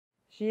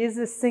She is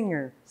a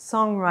singer,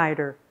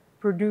 songwriter,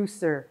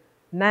 producer,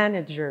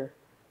 manager,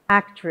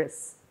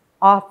 actress,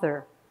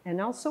 author,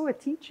 and also a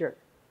teacher.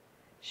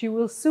 She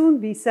will soon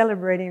be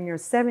celebrating her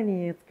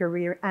 70th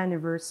career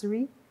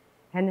anniversary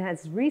and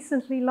has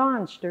recently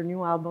launched her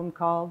new album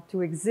called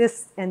To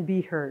Exist and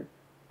Be Heard.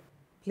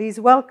 Please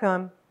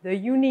welcome the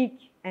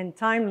unique and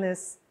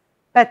timeless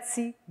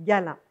Patsy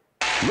Gallant.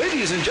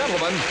 Ladies and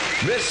gentlemen,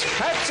 Miss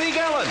Patsy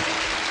Gallant.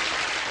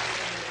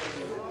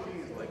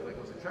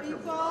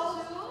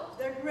 People,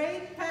 the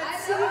great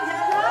Patsy Gallant.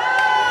 Wow!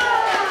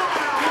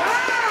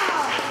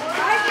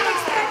 I can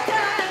expect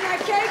that in a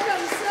cake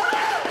comme ça.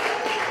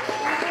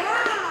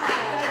 Wow!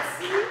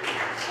 Patsy.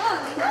 Oh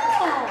no!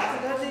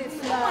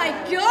 Oh my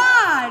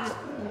God!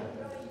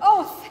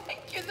 Oh,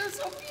 thank you. They're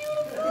so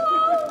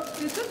beautiful.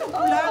 C'est tout aux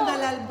couleurs de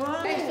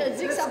l'album. Je te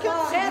dis que ça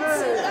part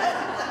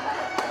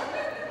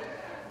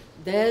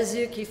Des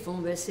yeux qui font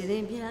baisser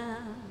les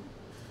miens,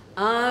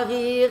 un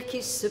rire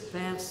qui se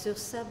perd sur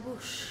sa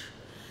bouche.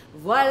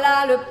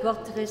 Voilà le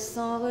portrait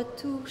sans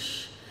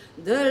retouche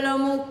de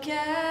l'homme auquel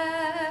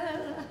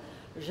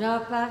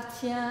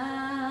j'appartiens.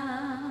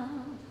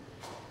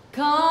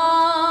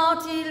 Quand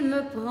il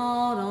me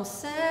prend dans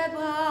ses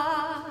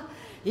bras,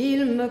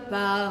 il me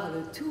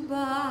parle tout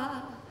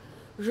bas,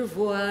 je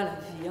vois la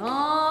vie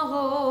en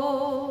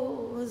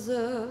rose.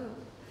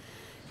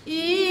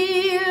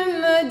 Il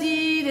me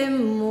dit des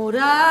mots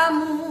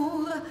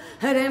d'amour,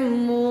 des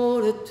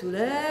mots de tous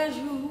les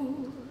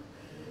jours,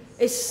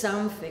 et ça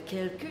me fait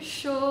quelque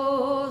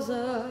chose.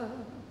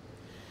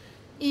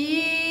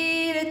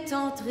 Il est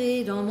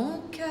entré dans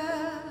mon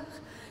cœur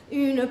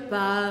une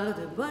part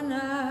de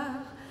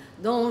bonheur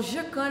dont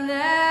je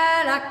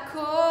connais la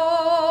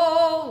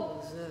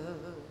cause.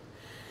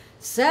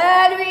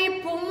 C'est lui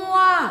pour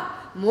moi,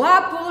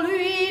 moi pour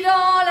lui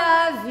dans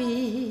la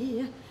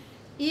vie.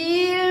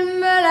 Il me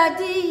l'a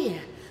dit,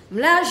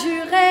 me l'a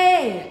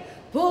juré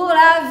pour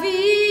la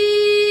vie.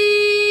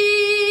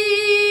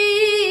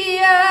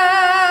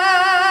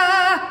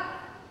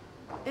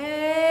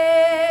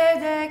 Et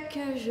dès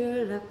que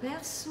je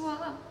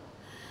l'aperçois,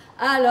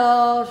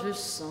 alors je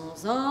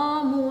sens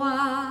en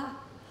moi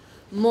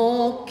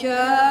mon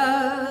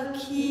cœur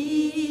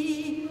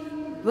qui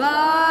bat.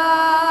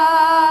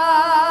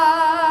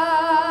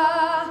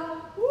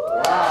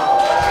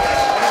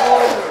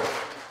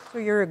 So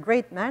you're a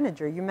great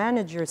manager. You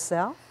manage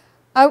yourself.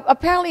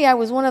 Apparently, I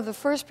was one of the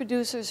first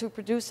producers who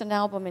produced an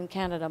album in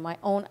Canada, my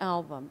own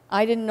album.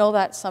 I didn't know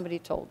that. Somebody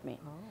told me.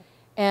 Oh.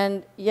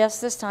 And yes,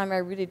 this time I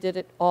really did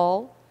it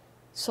all.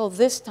 So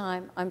this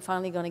time, I'm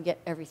finally going to get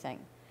everything.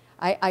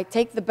 I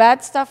take the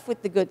bad stuff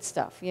with the good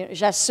stuff. You know,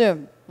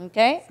 j'assume,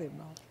 okay?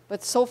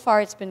 But so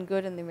far, it's been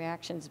good, and the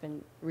reaction's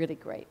been really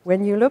great.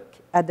 When you look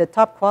at the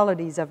top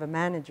qualities of a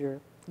manager,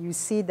 you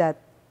see that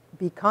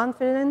be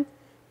confident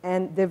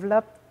and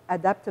develop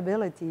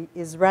adaptability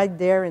is right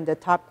there in the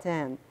top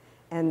 10.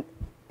 And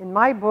in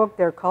my book,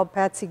 they're called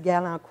Patsy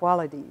Gallant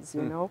qualities,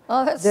 you know.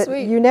 Oh, that's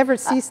sweet. You never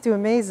cease to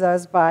amaze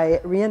us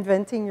by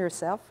reinventing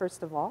yourself,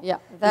 first of all. Yeah,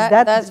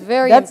 that's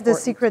very That's important.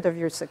 the secret of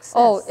your success.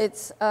 Oh,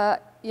 it's,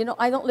 you know,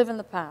 I don't live in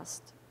the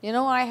past. You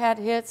know, I had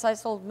hits, I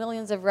sold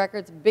millions of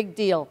records, big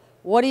deal.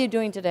 What are you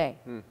doing today?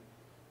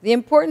 The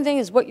important thing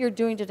is what you're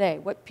doing today,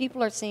 what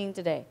people are seeing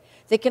today.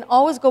 They can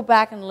always go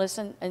back and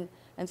listen and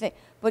think.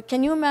 But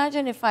can you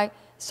imagine if I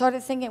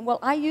started thinking, well,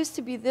 I used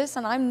to be this,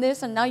 and I'm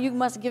this, and now you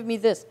must give me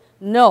this.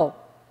 No.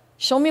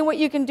 Show me what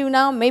you can do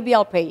now, maybe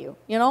I'll pay you.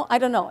 You know, I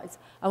don't know.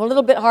 I'm a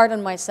little bit hard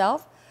on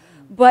myself,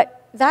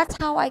 but that's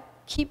how I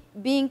keep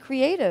being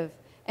creative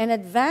and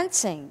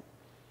advancing.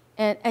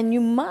 And you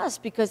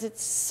must, because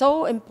it's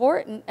so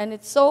important, and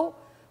it's so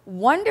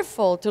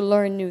wonderful to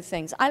learn new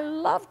things. I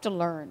love to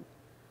learn.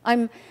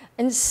 I'm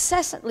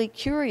incessantly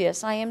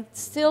curious. I am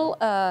still,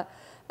 I'm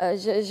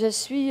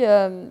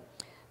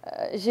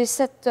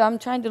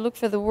trying to look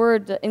for the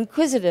word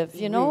inquisitive,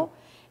 you know?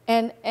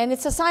 And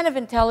it's a sign of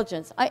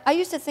intelligence. I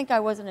used to think I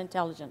wasn't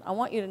intelligent. I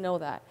want you to know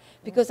that.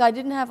 Because I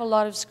didn't have a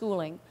lot of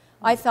schooling.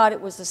 I thought it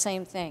was the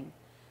same thing.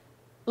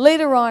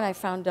 Later on, I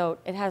found out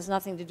it has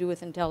nothing to do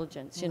with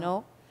intelligence, you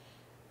know?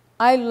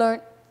 I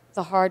learned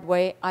the hard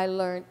way. I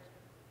learned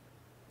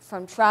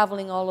from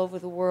traveling all over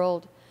the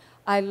world.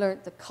 I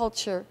learned the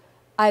culture.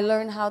 I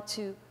learned how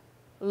to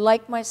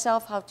like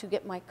myself, how to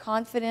get my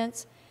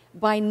confidence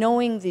by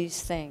knowing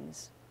these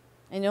things.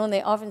 You know, and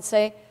they often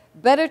say,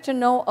 better to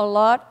know a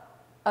lot,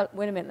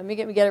 wait a minute, let me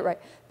get it right.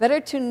 Better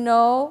to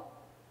know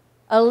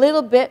a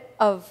little bit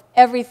of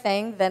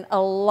everything than a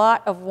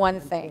lot of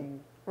one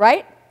thing,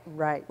 right?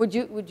 Right. Would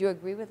you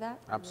agree with that?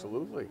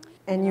 Absolutely.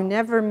 And you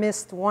never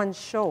missed one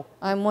show.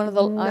 I'm one of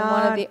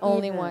the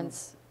only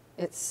ones.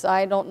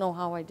 I don't know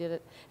how I did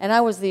it. And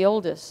I was the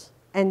oldest.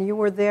 And you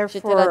were there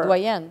J'étais for... la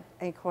doyenne.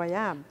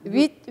 Incroyable.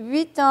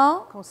 8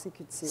 ans,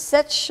 Consécutifs.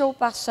 7 shows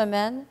par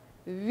semaine,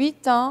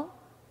 8 ans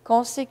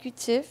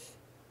consécutifs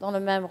dans le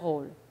même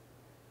rôle.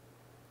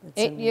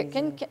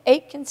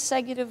 8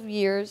 consecutive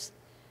years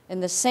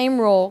in the same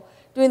role,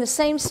 doing the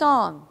same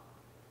song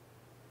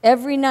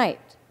every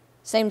night,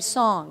 same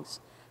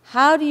songs.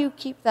 How do you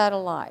keep that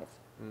alive?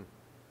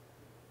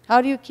 How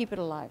do you keep it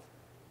alive?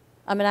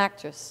 I'm an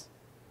actress.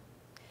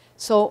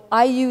 So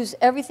I use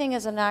everything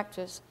as an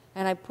actress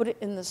and I put it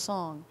in the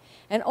song.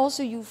 And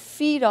also you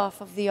feed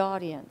off of the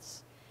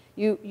audience.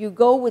 You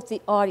go with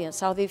the audience,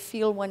 how they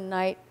feel one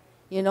night,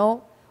 you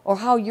know, or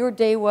how your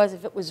day was.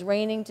 If it was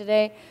raining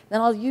today,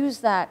 then I'll use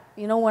that,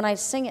 you know, when I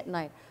sing at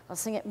night. I'll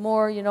sing it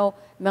more, you know,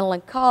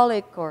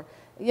 melancholic or,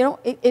 you know,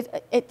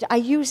 I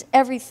use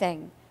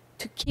everything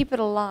to keep it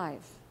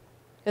alive.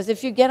 Because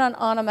if you get on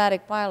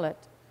automatic pilot,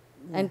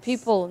 and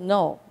people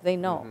know, they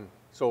know. Mm-hmm.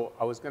 So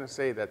I was going to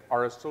say that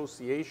our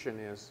association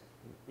is,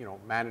 you know,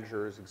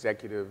 managers,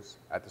 executives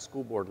at the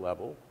school board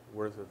level.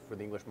 We're for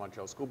the English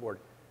Montreal School Board.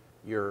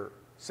 You're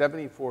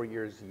 74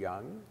 years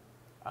young,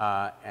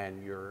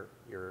 and your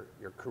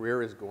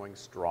career is going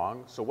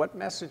strong. So what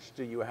message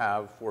do you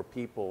have for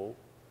people,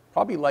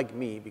 probably like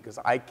me, because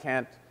I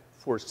can't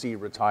foresee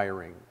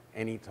retiring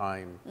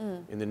anytime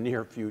in the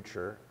near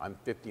future. I'm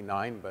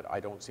 59, but I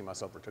don't see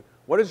myself retiring.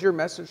 What is your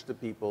message to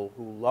people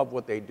who love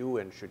what they do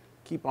and should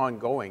keep on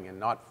going and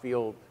not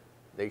feel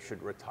they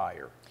should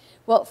retire?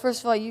 Well,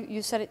 first of all,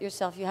 you said it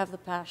yourself. You have the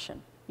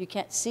passion. You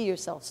can't see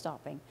yourself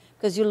stopping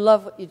because you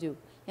love what you do.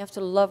 You have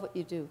to love what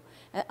you do.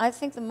 And I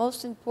think the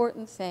most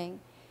important thing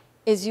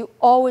is you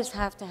always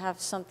have to have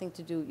something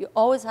to do. You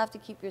always have to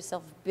keep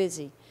yourself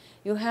busy.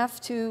 You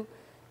have to,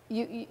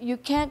 you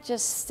can't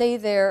just stay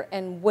there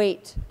and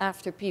wait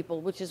after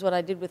people, which is what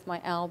I did with my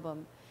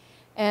album.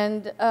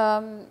 And,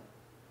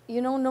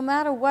 you know, no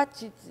matter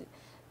what,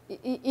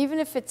 even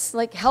if it's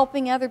like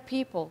helping other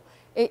people,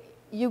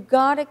 you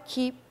gotta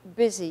keep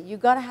busy. You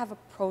gotta have a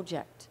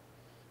project.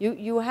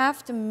 You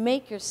have to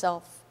make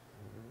yourself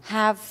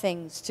have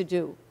things to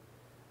do.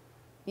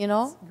 You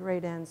know?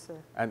 Great answer.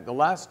 And the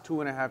last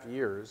 2.5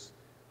 years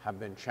have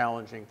been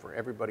challenging for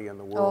everybody in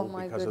the world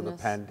because of the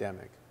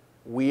pandemic.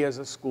 We as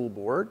a school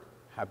board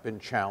have been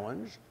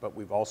challenged, but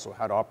we've also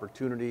had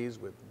opportunities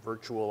with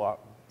virtual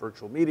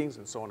meetings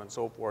and so on and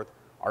so forth.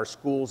 Our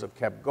schools have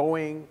kept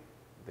going.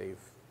 They've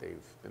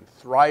been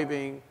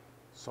thriving.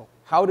 So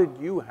how did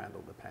you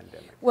handle the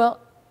pandemic? Well,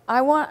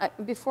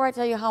 before I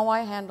tell you how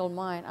I handled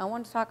mine, I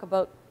want to talk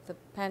about the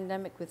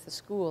pandemic with the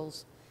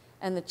schools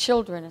and the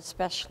children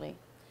especially.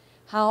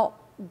 How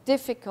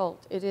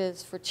difficult it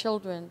is for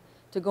children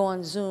to go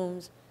on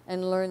Zooms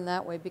and learn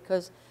that way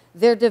because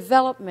their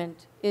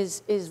development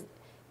is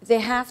they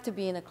have to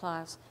be in a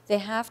class. They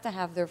have to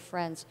have their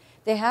friends.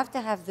 They have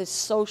to have this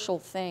social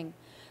thing.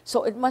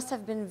 So it must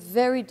have been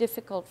very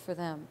difficult for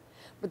them.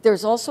 But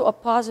there's also a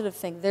positive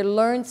thing. They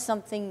learned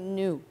something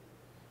new.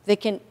 They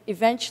can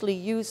eventually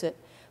use it.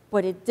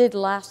 But it did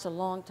last a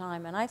long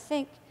time. And I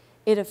think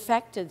it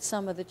affected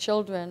some of the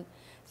children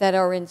that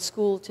are in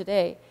school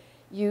today.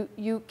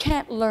 You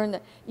can't learn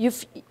that.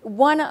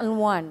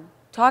 One-on-one,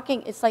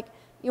 talking, it's like,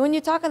 when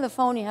you talk on the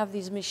phone, you have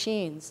these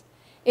machines.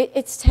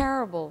 It's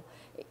terrible.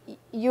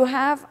 You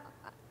have,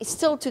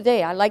 still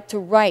today, I like to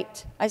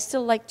write. I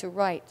still like to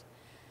write.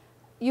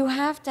 You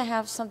have to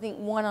have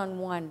something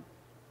one-on-one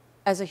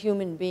as a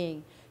human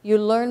being. You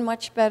learn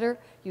much better.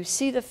 You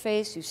see the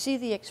face, you see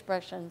the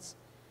expressions,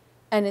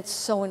 and it's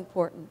so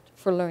important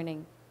for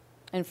learning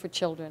and for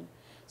children.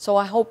 So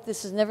I hope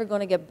this is never going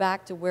to get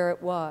back to where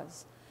it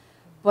was.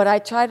 But I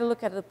try to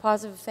look at the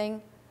positive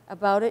thing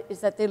about it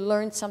is that they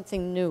learned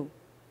something new.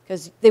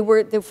 Because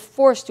they're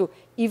forced to.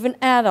 Even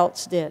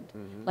adults did.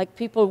 Like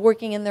people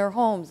working in their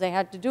homes, they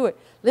had to do it.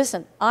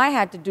 Listen, I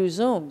had to do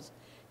Zooms.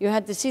 You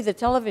had to see the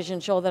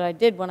television show that I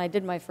did when I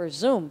did my first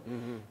Zoom.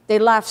 They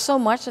laughed so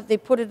much that they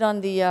put it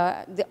on the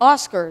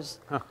Oscars.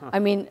 I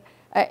mean,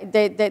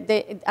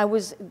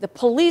 the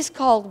police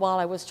called while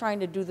I was trying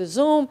to do the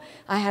Zoom.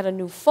 I had a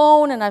new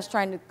phone and I was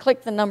trying to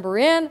click the number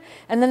in.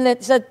 And then they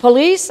said,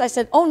 police? I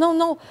said, oh,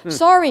 no,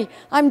 sorry.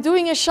 I'm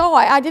doing a show.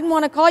 I didn't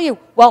want to call you.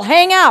 Well,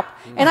 hang up.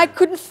 And I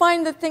couldn't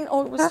find the thing.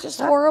 Oh, it was just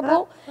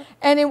horrible.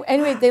 And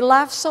anyway, they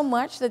laughed so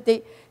much that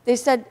they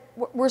said,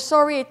 we're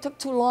sorry it took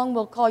too long.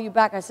 We'll call you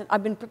back. I said,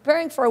 I've been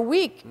preparing for a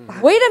week.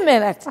 Wait a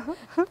minute.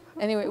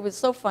 Anyway, it was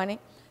so funny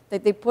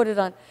that they put it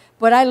on.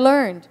 But I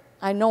learned.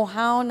 I know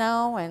how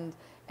now, and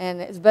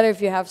it's better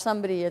if you have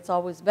somebody. It's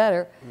always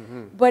better.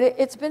 But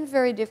it's been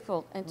very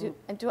difficult.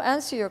 And to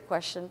answer your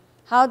question,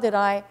 how did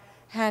I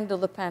handle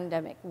the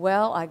pandemic?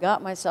 Well, I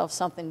got myself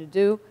something to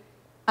do.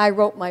 I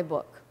wrote my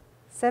book.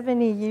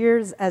 70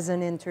 years as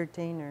an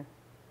entertainer.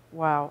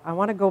 Wow. I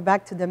want to go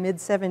back to the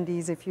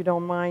mid-70s, if you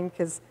don't mind,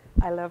 because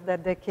I love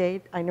that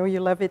decade. I know you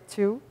love it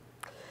too.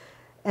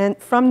 And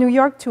from New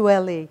York to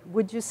LA,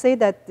 would you say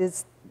that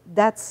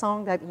that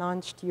song that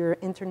launched your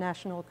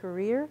international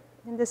career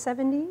in the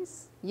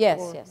 70s?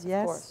 Yes,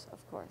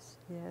 of course.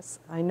 Yes,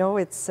 I know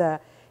it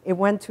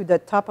went to the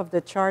top of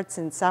the charts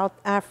in South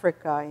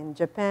Africa, in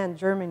Japan,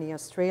 Germany,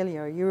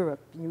 Australia, Europe.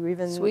 You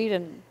even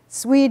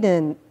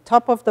Sweden,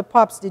 Top of the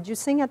Pops. Did you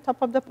sing at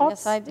Top of the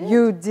Pops? Yes, I did.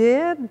 You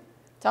did?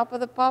 Top of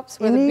the Pops,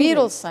 where the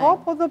Beatles sang.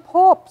 Top of the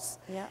Pops.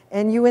 Yeah.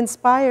 And you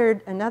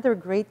inspired another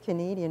great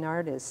Canadian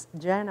artist,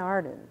 Jan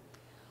Arden.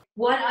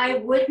 What I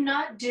would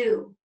not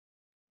do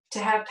to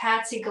have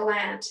Patsy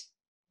Gallant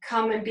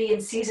come and be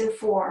in season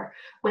 4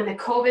 when the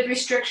COVID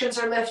restrictions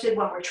are lifted,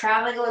 when we're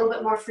traveling a little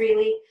bit more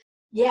freely.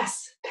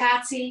 Yes,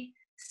 Patsy,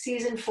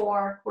 season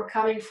 4, we're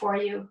coming for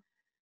you.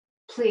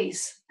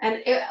 Please.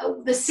 And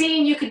the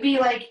scene, you could be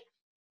like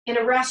in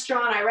a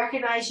restaurant, I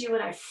recognize you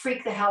and I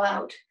freak the hell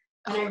out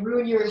and I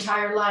ruin your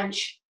entire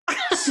lunch.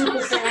 Super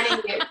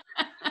fanning you.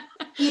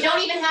 You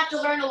don't even have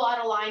to learn a lot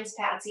of lines,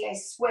 Patsy, I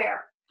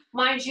swear.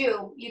 Mind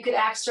you, you could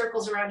act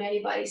circles around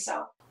anybody,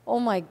 so. Oh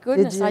my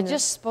goodness, I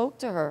just spoke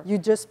to her. You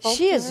just spoke to her?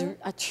 She is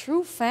a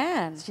true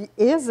fan. She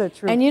is a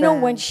true fan. And you know,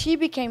 when she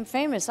became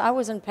famous, I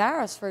was in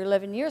Paris for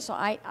 11 years, so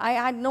I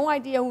had no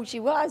idea who she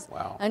was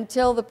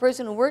until the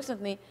person who works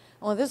with me,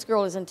 oh, this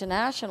girl is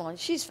international. And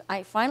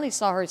I finally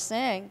saw her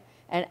sing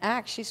and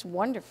act. She's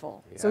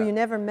wonderful. Yeah. So you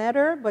never met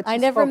her? But I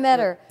never met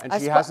her. And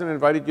she hasn't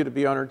invited you to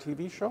be on her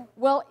TV show?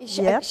 Well,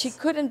 she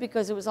couldn't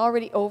because it was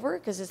already over,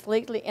 because it's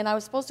lately, and I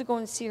was supposed to go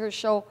and see her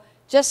show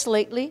just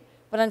lately,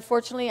 but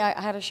unfortunately I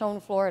had a show in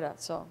Florida,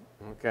 so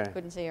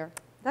couldn't see her.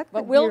 That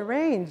could be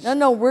arranged.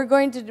 No, we're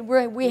going to,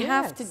 we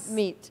have to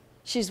meet.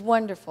 She's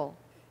wonderful.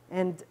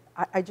 And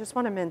I just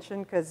want to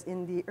mention, because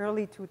in the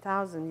early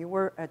 2000s, you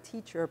were a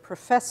teacher, a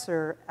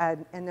professor,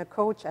 and a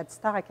coach at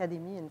Star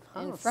Academy in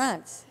France. In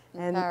France.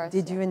 And Paris,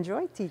 did you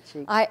enjoy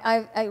teaching?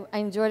 I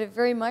enjoyed it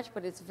very much,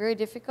 but it's very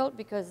difficult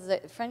because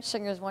the French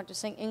singers want to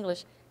sing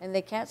English and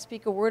they can't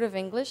speak a word of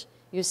English.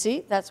 You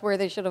see, that's where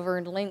they should have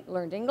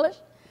learned English,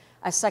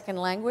 a second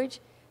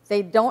language.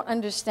 They don't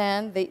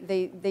understand.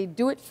 They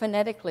do it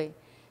phonetically.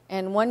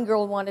 And one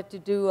girl wanted to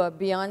do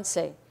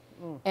Beyonce.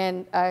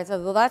 And I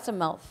said, well, that's a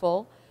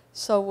mouthful.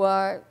 So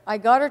I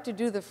got her to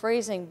do the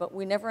phrasing, but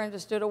we never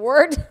understood a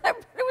word.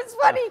 But it was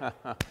funny.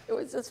 It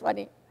was just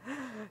funny.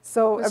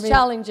 So, it was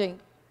challenging.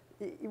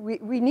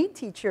 We need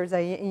teachers at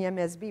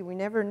EMSB. We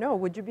never know.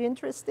 Would you be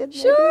interested?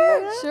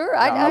 Sure, sure.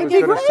 I was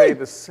going to say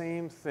the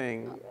same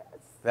thing.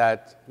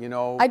 That, you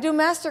know, I do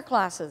master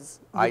classes.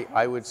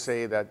 I would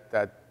say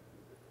that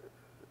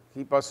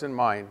keep us in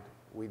mind.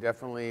 We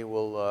definitely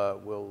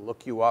will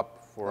look you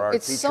up for our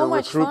teacher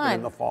recruitment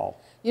in the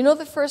fall. You know,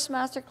 the first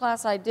master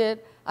class I did,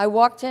 I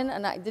walked in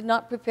and I did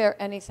not prepare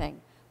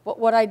anything. But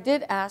what I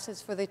did ask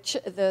is for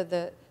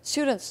the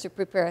students to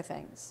prepare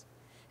things.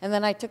 And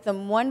then I took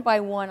them one by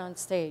one on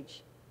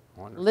stage,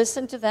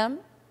 listened to them,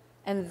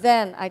 and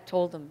then I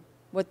told them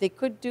what they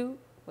could do,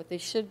 what they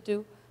should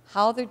do,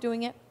 how they're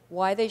doing it,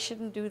 why they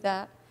shouldn't do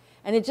that.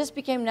 And it just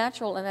became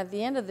natural. And at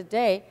the end of the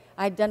day,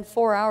 I'd done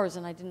 4 hours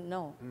and I didn't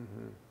know.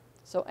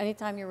 So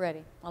anytime you're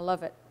ready, I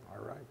love it.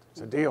 All right.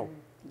 It's a deal.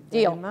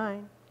 Deal.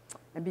 Mine.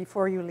 And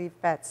before you leave,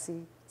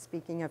 Patsy,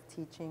 speaking of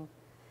teaching,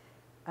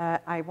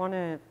 I want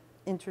to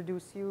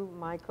introduce you,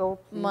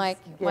 Michael. Please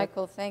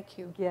Michael, thank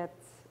you.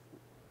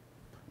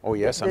 Oh,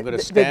 yes, I'm going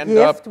to stand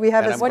up. We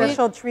have a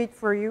special treat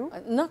for you.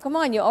 No, come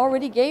on, you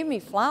already gave me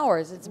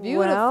flowers. It's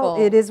beautiful. Well,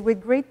 it is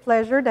with great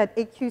pleasure that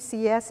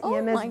AQCS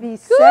EMSB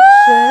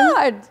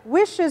section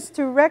wishes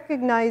to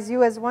recognize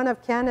you as one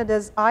of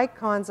Canada's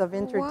icons of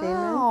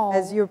entertainment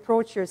as you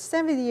approach your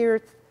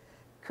 70th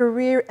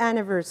career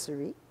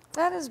anniversary.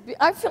 That is,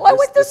 I feel I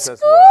went to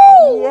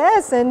school.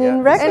 Yes, and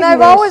in recognition. And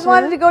I've always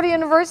wanted to go to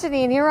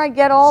university, and here I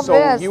get all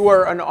this. So you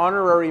are an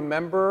honorary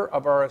member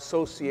of our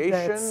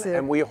association,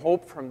 and we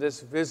hope from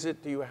this visit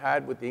you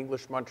had with the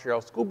English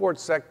Montreal School Board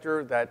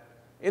sector that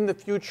in the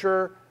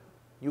future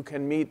you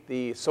can meet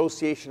the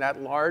association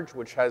at large,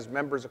 which has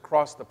members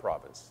across the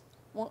province.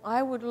 Well,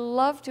 I would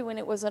love to, and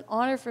it was an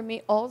honor for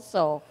me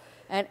also.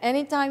 And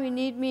anytime you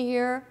need me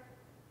here,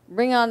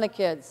 bring on the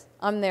kids.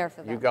 I'm there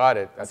for them. You got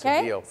it. That's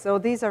a deal. So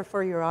these are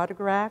for your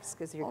autographs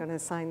because you're going to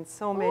sign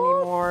so many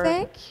more.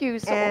 Thank you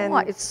so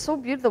much. It's so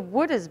beautiful. The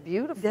wood is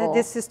beautiful.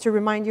 This is to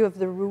remind you of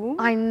the room.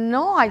 I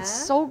know. It's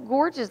so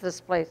gorgeous,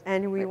 this place.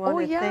 And we want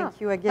to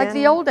thank you again. Like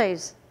the old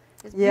days.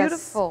 It's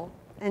beautiful.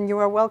 And you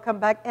are welcome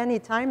back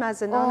anytime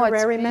as an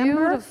honorary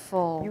member.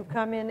 Beautiful. You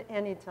come in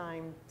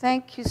anytime.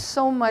 Thank you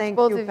so much,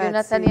 both of you,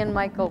 Nathalie and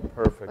Michael.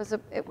 Perfect.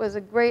 It was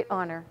a great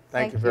honor.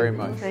 Thank you very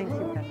much. Thank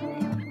you,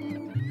 Patsy.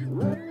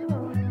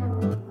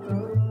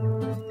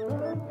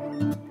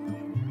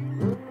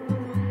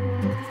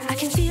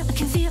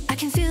 I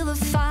can feel the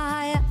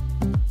fire.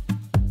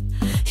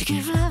 You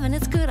give love and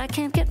it's good, I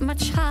can't get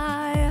much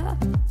higher.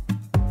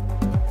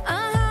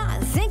 I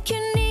think you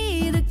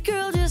need a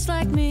girl just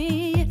like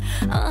me.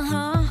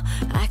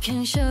 I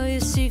can show you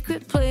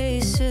secret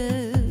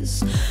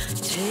places.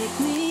 Take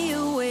me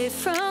away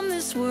from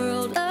this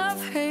world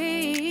of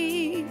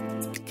hate.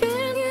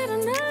 Can't get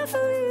enough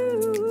of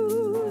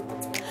you.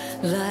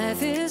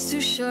 Life is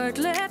too short,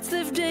 let's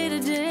live day to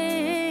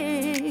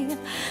day.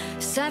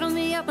 Saddle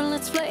me up and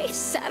let's play.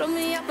 Saddle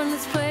me up and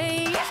let's play.